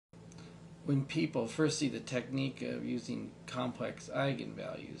When people first see the technique of using complex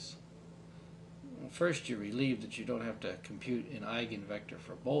eigenvalues, well, first you're relieved that you don't have to compute an eigenvector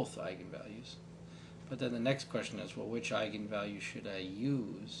for both eigenvalues. But then the next question is, well, which eigenvalue should I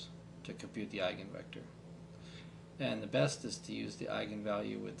use to compute the eigenvector? And the best is to use the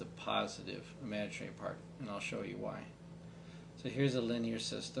eigenvalue with the positive imaginary part, and I'll show you why. So here's a linear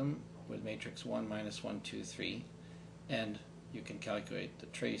system with matrix 1, minus 1, 2, 3, and you can calculate the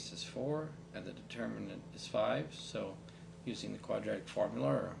trace is 4 and the determinant is 5, so using the quadratic formula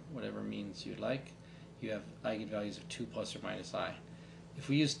or whatever means you like, you have eigenvalues of 2 plus or minus I. If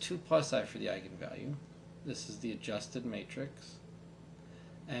we use 2 plus I for the eigenvalue, this is the adjusted matrix,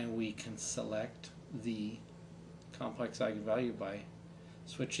 and we can select the complex eigenvalue by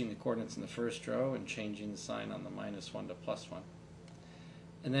switching the coordinates in the first row and changing the sign on the minus 1 to plus 1.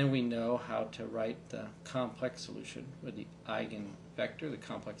 And then we know how to write the complex solution with the eigenvector, the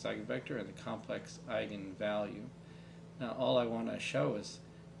complex eigenvector, and the complex eigenvalue. Now all I want to show is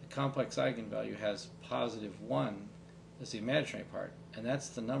the complex eigenvalue has positive 1 as the imaginary part, and that's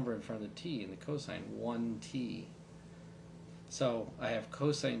the number in front of the t in the cosine, 1t. So I have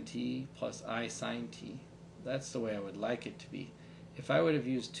cosine t plus I sine t. That's the way I would like it to be. If I would have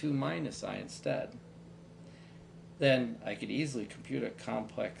used 2 minus I instead, then I could easily compute a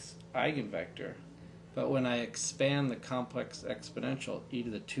complex eigenvector. But when I expand the complex exponential e to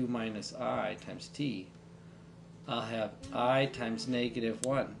the 2 minus I times t, I'll have I times negative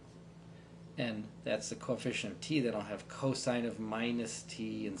 1. And that's the coefficient of t. Then I'll have cosine of minus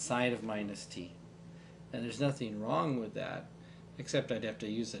t and sine of minus t. And there's nothing wrong with that, except I'd have to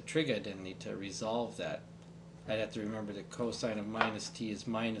use a trig identity to resolve that. I'd have to remember that cosine of minus t is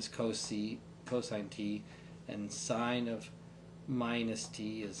minus cosine t, and sine of minus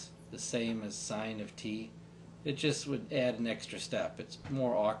t is the same as sine of t. It just would add an extra step. It's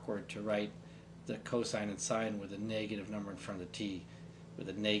more awkward to write the cosine and sine with a negative number in front of t with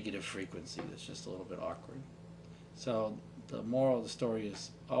a negative frequency. That's just a little bit awkward. So the moral of the story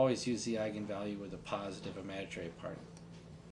is always use the eigenvalue with a positive imaginary part.